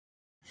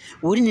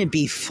Wouldn't it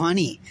be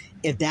funny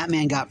if that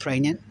man got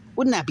pregnant?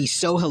 Wouldn't that be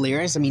so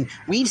hilarious? I mean,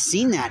 we've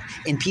seen that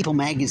in People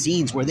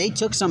magazines where they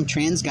took some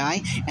trans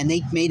guy and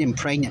they made him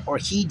pregnant, or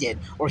he did,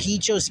 or he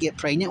chose to get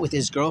pregnant with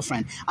his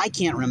girlfriend. I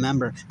can't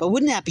remember. But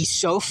wouldn't that be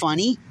so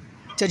funny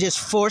to just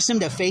force him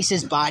to face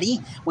his body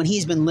when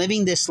he's been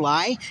living this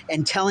lie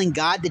and telling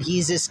God that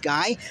he's this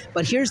guy?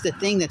 But here's the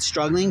thing that's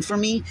struggling for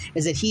me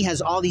is that he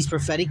has all these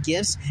prophetic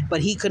gifts,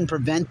 but he couldn't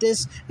prevent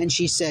this. And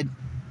she said,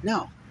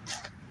 no.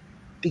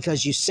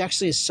 Because you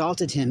sexually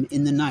assaulted him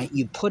in the night.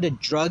 You put a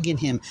drug in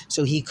him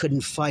so he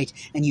couldn't fight.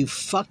 And you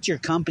fucked your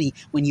company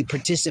when you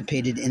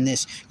participated in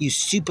this. You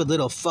stupid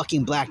little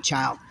fucking black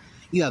child.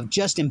 You have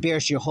just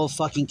embarrassed your whole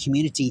fucking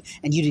community.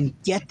 And you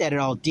didn't get that at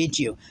all, did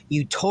you?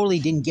 You totally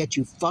didn't get.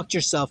 You fucked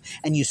yourself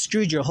and you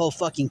screwed your whole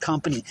fucking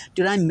company.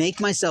 Did I make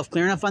myself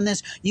clear enough on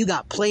this? You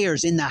got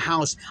players in the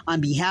house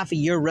on behalf of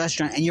your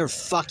restaurant and you're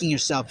fucking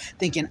yourself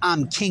thinking,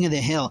 I'm king of the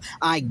hill.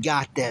 I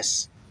got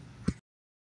this.